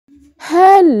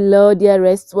Hello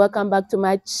dearest, welcome back to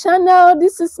my channel.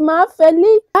 This is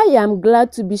Mafeli. I am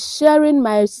glad to be sharing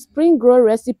my spring roll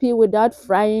recipe without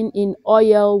frying in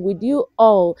oil with you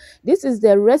all. This is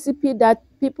the recipe that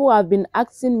people have been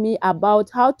asking me about,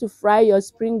 how to fry your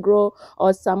spring roll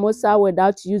or samosa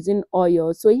without using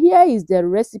oil. So here is the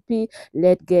recipe.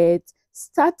 Let's get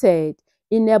started.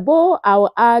 In a bowl,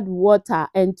 I'll add water,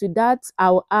 and to that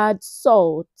I'll add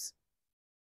salt.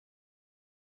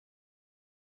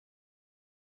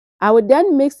 I will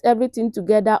then mix everything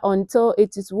together until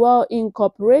it is well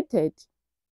incorporated.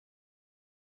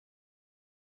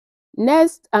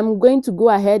 Next, I'm going to go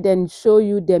ahead and show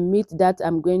you the meat that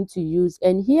I'm going to use.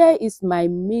 And here is my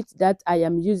meat that I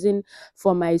am using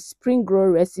for my spring roll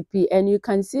recipe. And you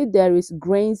can see there is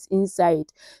grains inside.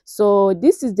 So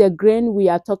this is the grain we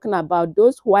are talking about.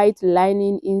 Those white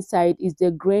lining inside is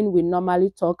the grain we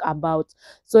normally talk about.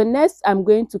 So next, I'm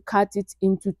going to cut it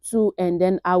into two, and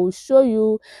then I will show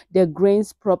you the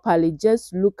grains properly.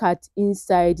 Just look at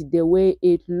inside the way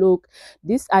it looks.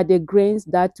 These are the grains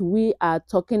that we are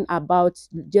talking about.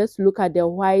 Just look at the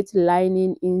white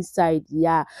lining inside.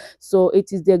 Yeah, so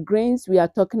it is the grains we are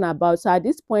talking about. So at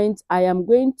this point, I am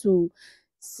going to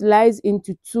slice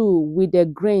into two with the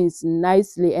grains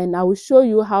nicely, and I will show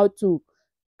you how to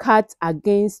cut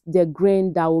against the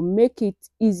grain. That will make it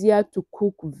easier to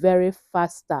cook very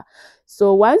faster.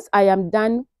 So once I am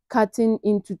done cutting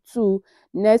into two,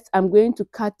 next I'm going to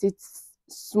cut it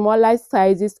smaller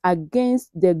sizes against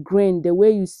the grain, the way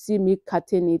you see me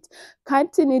cutting it.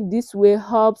 Cutting it this way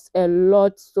helps a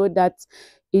lot so that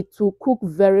it will cook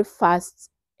very fast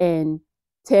and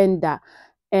tender.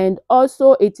 And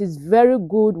also it is very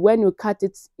good when you cut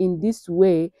it in this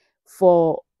way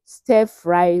for stir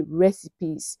fry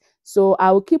recipes. So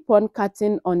I will keep on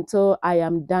cutting until I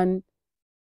am done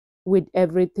with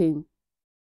everything.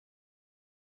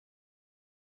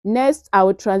 Next, I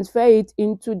will transfer it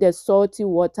into the salty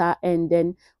water and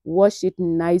then wash it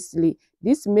nicely.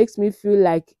 This makes me feel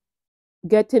like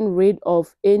getting rid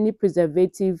of any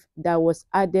preservative that was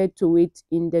added to it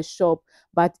in the shop,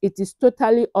 but it is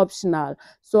totally optional.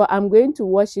 So I'm going to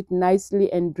wash it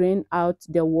nicely and drain out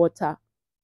the water.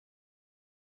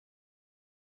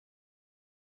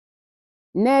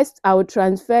 Next, I will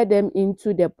transfer them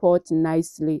into the pot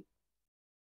nicely.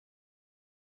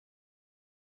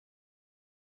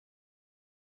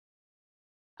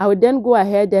 I will then go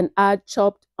ahead and add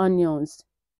chopped onions,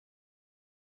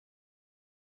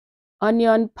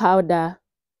 onion powder,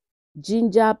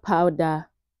 ginger powder,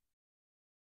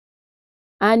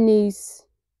 anise,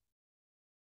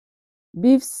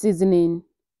 beef seasoning,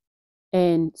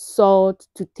 and salt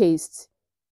to taste.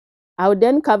 I will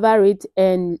then cover it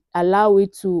and allow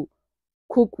it to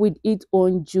cook with its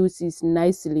own juices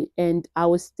nicely, and I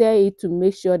will stir it to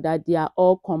make sure that they are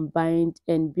all combined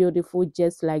and beautiful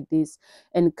just like this,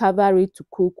 and cover it to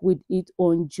cook with its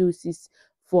own juices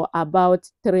for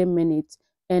about 3 minutes.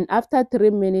 And after 3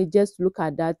 minutes, just look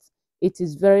at that, it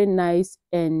is very nice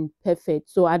and perfect.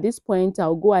 So at this point,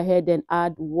 I'll go ahead and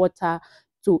add water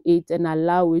to it and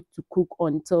allow it to cook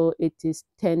until it is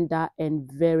tender and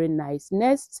very nice.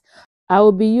 Next, I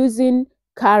will be using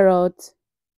carrot,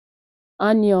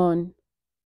 onion,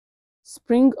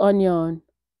 spring onion,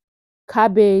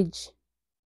 cabbage,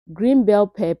 green bell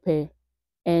pepper,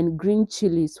 and green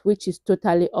chilies, which is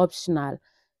totally optional.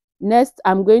 Next,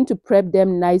 I'm going to prep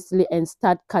them nicely and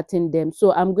start cutting them.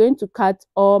 So I'm going to cut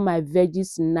all my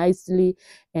veggies nicely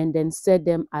and then set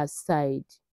them aside.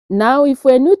 Now, if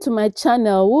you're new to my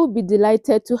channel, we'll be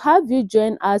delighted to have you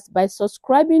join us by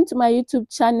subscribing to my YouTube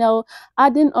channel,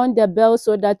 adding on the bell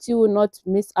so that you will not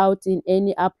miss out in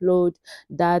any upload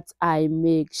that I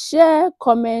make. Share,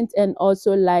 comment, and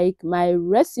also like my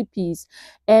recipes.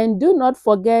 And do not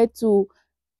forget to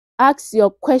ask your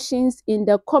questions in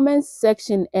the comment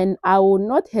section, and I will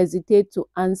not hesitate to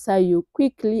answer you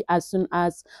quickly as soon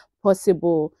as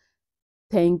possible.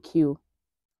 Thank you.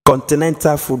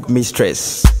 Continental food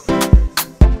mistress,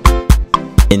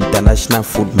 international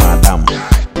food madam.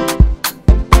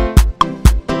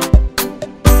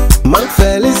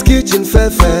 Mafeli's kitchen fair.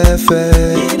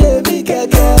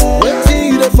 Waiting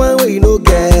you to find where you no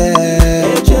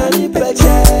get.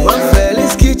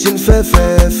 Mafeli's kitchen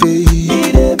fair.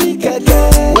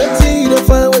 Waiting you to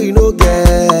find where you no get.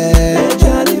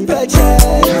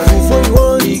 Before you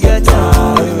want, you get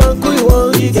out. Every bank you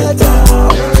want, you get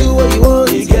out. Do what you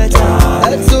want, you get out.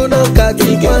 Head so now, cat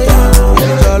you get out.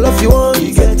 All of you want,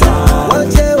 you get out.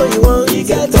 One chair where you want, you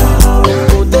get out.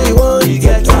 Hotel you want, you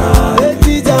get out.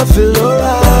 Pizza feel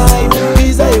alright.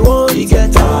 Pizza you want, you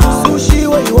get out. Sushi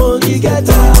where you want, you get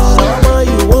out. Shawarma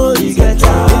you want, you get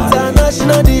out.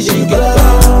 International dish you get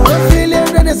out. I'm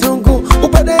feeling ready soon.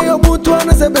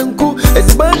 sebenku.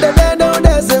 Esibanda dada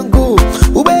uda senku.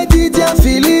 Ubejiti ya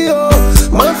filio.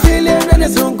 Mafili na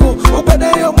senku.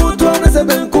 Upada yo mutu na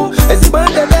sebenku.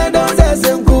 Esibanda dada uda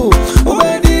senku.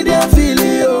 Ubejiti ya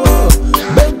filio.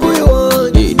 Benku you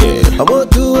want. I'm on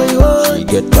to where you want.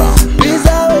 Get down. Please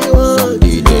how you want.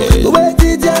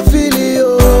 Ubejiti ya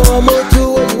filio. I'm on to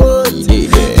where you want.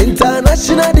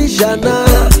 International dishana.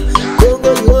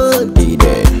 Congo you want.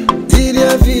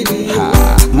 Tidia fili.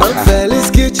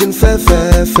 Manfeli's kitchen fe.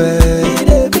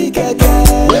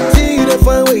 Waiting you to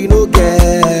find where you no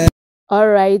get. All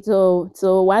right, so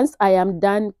once I am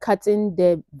done cutting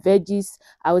the veggies,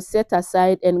 I will set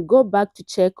aside and go back to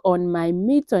check on my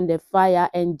meat on the fire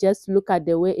and just look at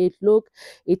the way it looks.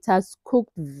 It has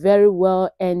cooked very well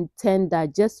and tender.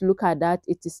 Just look at that.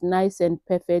 It is nice and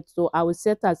perfect. So I will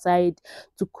set aside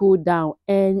to cool down.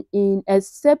 And in a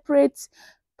separate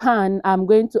pan, I'm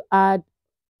going to add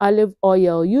olive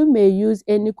oil. You may use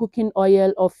any cooking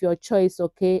oil of your choice,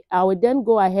 okay? I will then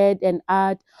go ahead and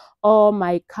add all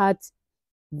my cut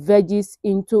veggies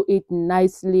into it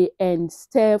nicely and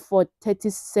stir for 30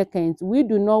 seconds. We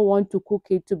do not want to cook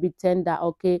it to be tender,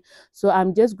 okay? So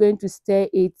I'm just going to stir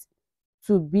it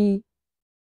to be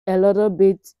a little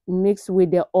bit mixed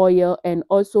with the oil and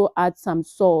also add some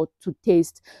salt to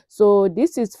taste. So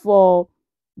this is for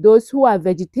those who are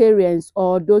vegetarians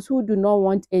or those who do not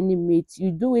want any meat.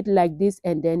 You do it like this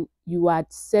and then you are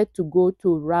set to go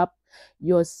to wrap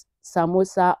your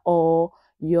samosa or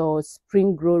your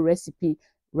spring roll recipe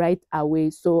right away.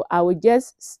 So I will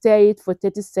just stir it for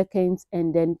 30 seconds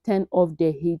and then turn off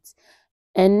the heat.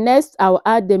 And next, I'll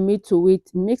add the meat to it,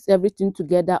 mix everything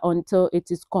together until it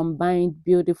is combined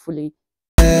beautifully.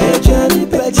 Manfeli's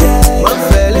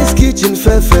kitchen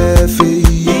fe.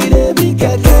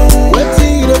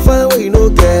 Waiting you to find where you no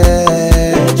get.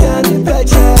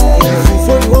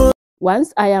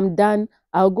 Once I am done,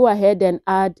 I'll go ahead and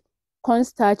add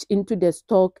cornstarch into the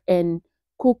stock and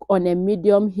cook on a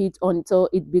medium heat until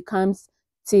it becomes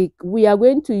thick. We are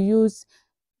going to use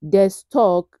the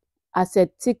stock as a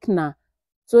thickener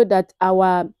so that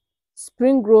our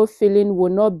spring roll filling will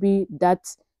not be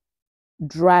that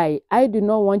dry. I do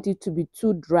not want it to be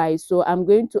too dry, so I'm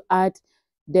going to add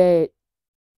the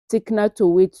thickener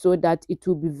to it so that it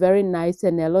will be very nice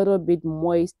and a little bit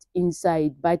moist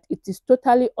inside, but it is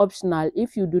totally optional.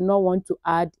 If you do not want to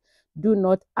add, do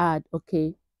not add,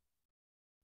 okay?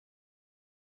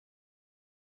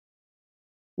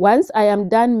 Once I am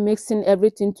done mixing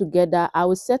everything together, I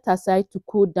will set aside to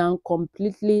cool down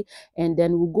completely and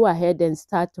then we'll go ahead and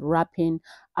start wrapping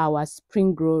our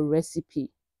spring roll recipe.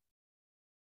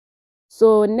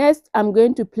 So next, I'm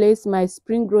going to place my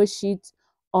spring roll sheet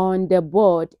on the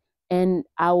board and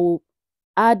I will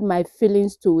add my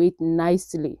fillings to it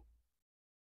nicely.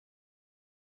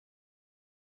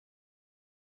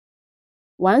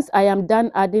 Once I am done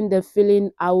adding the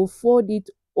filling, I will fold it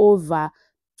over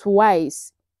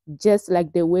twice, just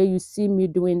like the way you see me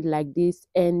doing like this,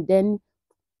 and then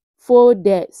fold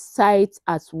the sides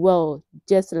as well,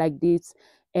 just like this,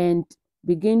 and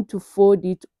begin to fold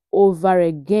it over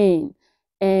again.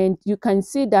 And you can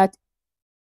see that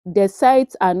the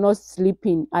sides are not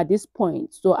slipping at this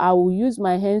point, so I will use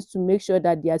my hands to make sure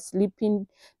that they are slipping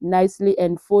nicely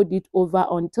and fold it over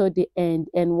until the end.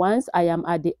 And once I am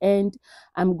at the end,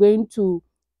 I'm going to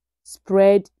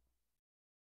spread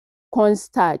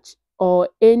cornstarch or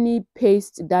any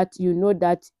paste that you know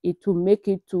that it will make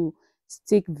it to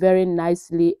stick very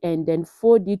nicely, and then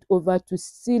fold it over to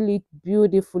seal it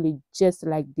beautifully, just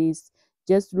like this.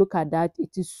 Just look at that.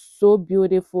 It is so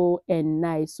beautiful and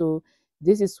nice. So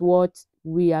this is what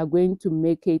we are going to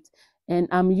make it, and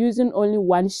I'm using only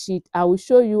one sheet. I will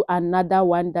show you another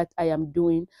one that I am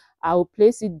doing. I will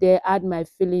place it there, add my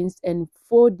fillings and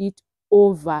fold it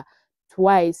over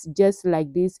twice, just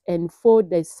like this, and fold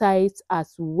the sides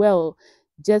as well,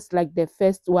 just like the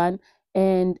first one.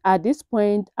 And at this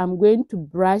point, I'm going to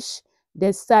brush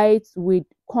the sides with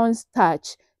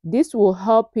cornstarch. This will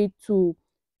help it to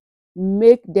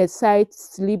make the sides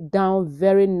slip down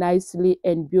very nicely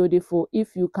and beautiful.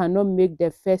 If you cannot make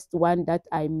the first one that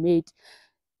I made,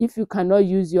 if you cannot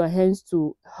use your hands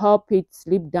to help it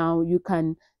slip down, you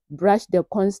can brush the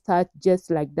cornstarch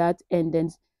just like that and then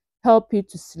help it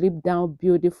to slip down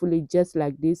beautifully, just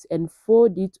like this, and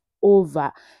fold it over.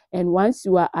 And once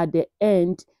you are at the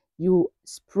end, you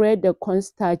spread the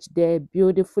cornstarch there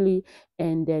beautifully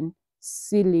and then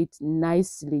seal it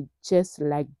nicely, just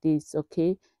like this,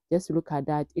 okay? Just look at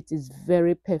that. It is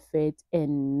very perfect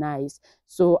and nice.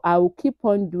 So I will keep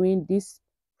on doing this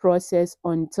process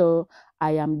until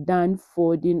I am done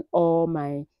folding all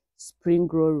my spring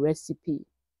roll recipe.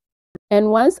 And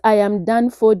once I am done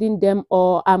folding them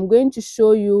all, I'm going to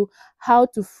show you how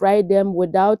to fry them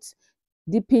without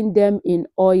dipping them in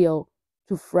oil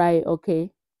to fry,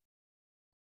 okay?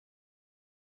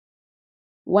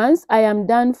 Once I am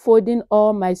done folding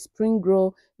all my spring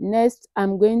roll, next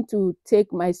I'm going to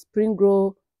take my spring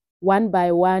roll one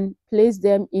by one, place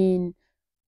them in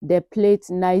the plate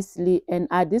nicely, and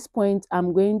at this point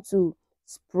I'm going to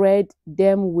spread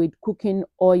them with cooking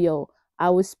oil. I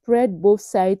will spread both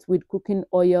sides with cooking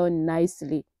oil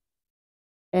nicely,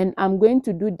 and I'm going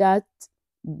to do that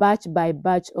batch by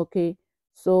batch, okay?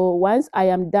 So once I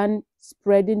am done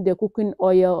spreading the cooking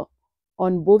oil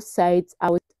on both sides,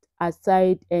 I will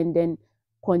aside and then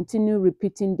continue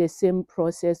repeating the same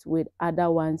process with other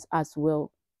ones as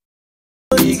well.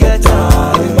 You get you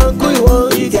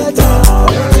want, you get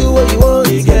do what you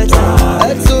want, you get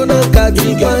that's so not got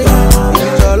you fine.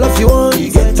 All of you want,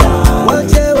 you get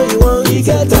what you want, you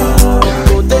get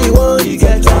don't tell you want, you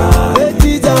get let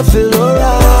it feel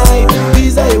alright.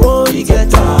 Pizza you want, you get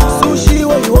sushi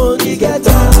what you want, you get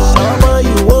shawarma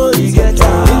you want, you get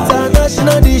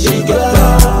international dish you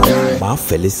get. My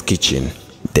Feli's Kitchen,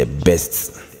 the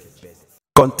best.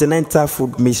 Continental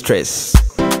food mistress.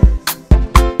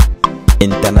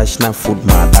 International food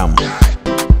madam.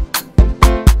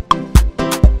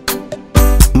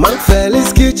 Man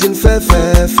Feli's Kitchen, fe.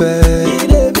 He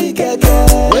dey be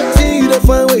keke. Wetin you dey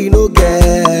find where you no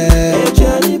get?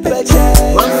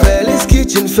 Man Feli's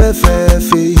Kitchen, fe.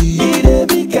 He dey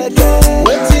be keke.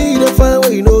 Wetin you dey find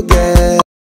where you no get?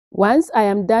 Once I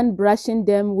am done brushing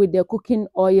them with the cooking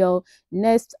oil,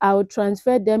 next I will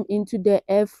transfer them into the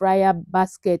air fryer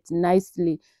basket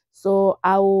nicely. So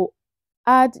I will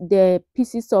add the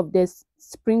pieces of the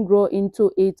spring roll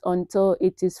into it until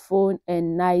it is full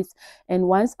and nice. And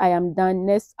once I am done,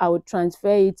 next I will transfer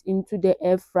it into the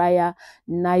air fryer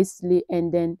nicely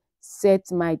and then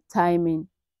set my timing.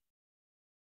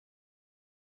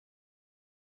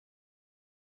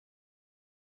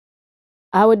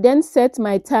 I will then set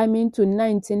my timing to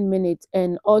 19 minutes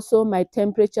and also my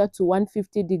temperature to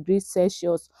 150 degrees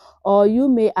Celsius, or you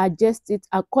may adjust it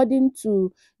according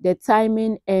to the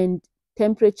timing and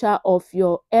temperature of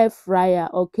your air fryer,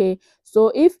 okay?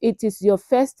 So if it is your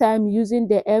first time using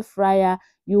the air fryer,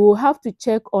 you will have to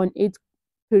check on it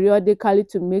periodically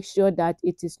to make sure that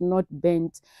it is not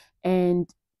bent. And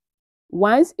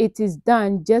once it is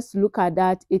done, just look at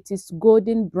that. It is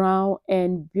golden brown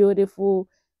and beautiful,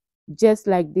 just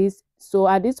like this. So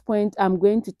at this point I'm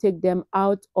going to take them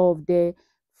out of the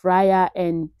fryer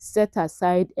and set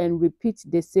aside and repeat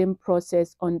the same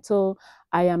process until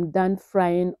I am done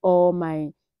frying all my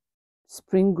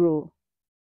spring roll.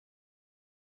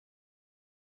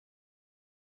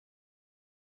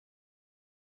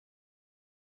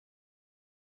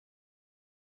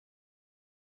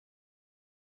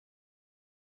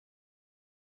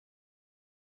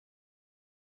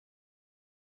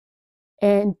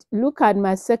 And look at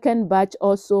my second batch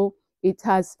also. It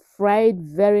has fried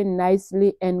very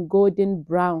nicely and golden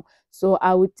brown. So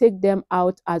I will take them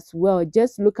out as well.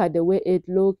 Just look at the way it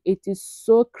looks. It is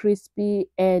so crispy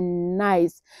and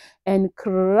nice and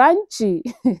crunchy.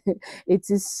 It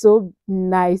is so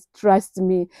nice, trust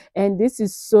me. And this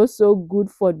is so good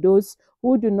for those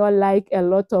who do not like a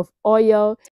lot of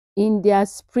oil in their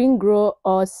spring roll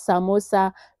or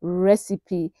samosa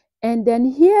recipe. And then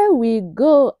here we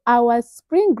go. Our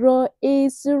spring roll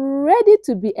is ready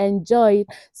to be enjoyed.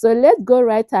 So let's go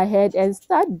right ahead and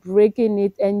start breaking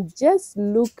it, and just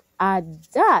look at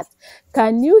that.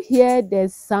 Can you hear the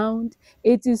sound?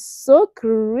 It is so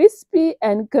crispy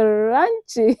and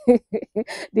crunchy.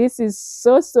 This is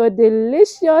so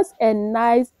delicious and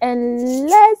nice, and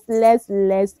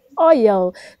less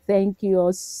oil. Thank you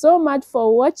all so much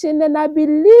for watching, and I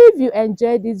believe you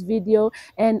enjoyed this video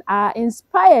and are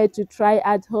inspired to try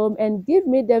at home, and give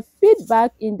me the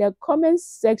feedback in the comments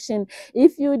section.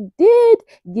 If you did,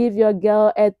 give your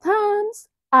girl a thumbs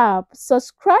up,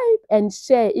 subscribe and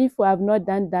share if you have not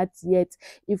done that yet.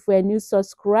 If you're a new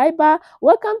subscriber,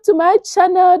 welcome to my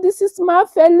channel. This is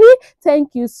Mafeli.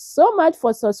 Thank you so much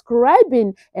for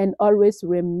subscribing, and always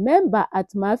remember, at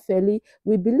Mafeli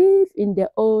we believe in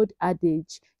the old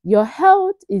adage, your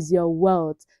health is your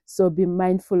wealth. So be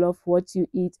mindful of what you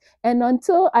eat. And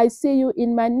until I see you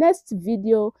in my next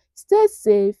video, stay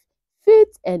safe,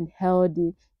 fit and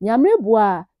healthy. Nyamre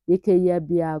boa yeke ye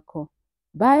biako.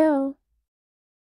 Bye.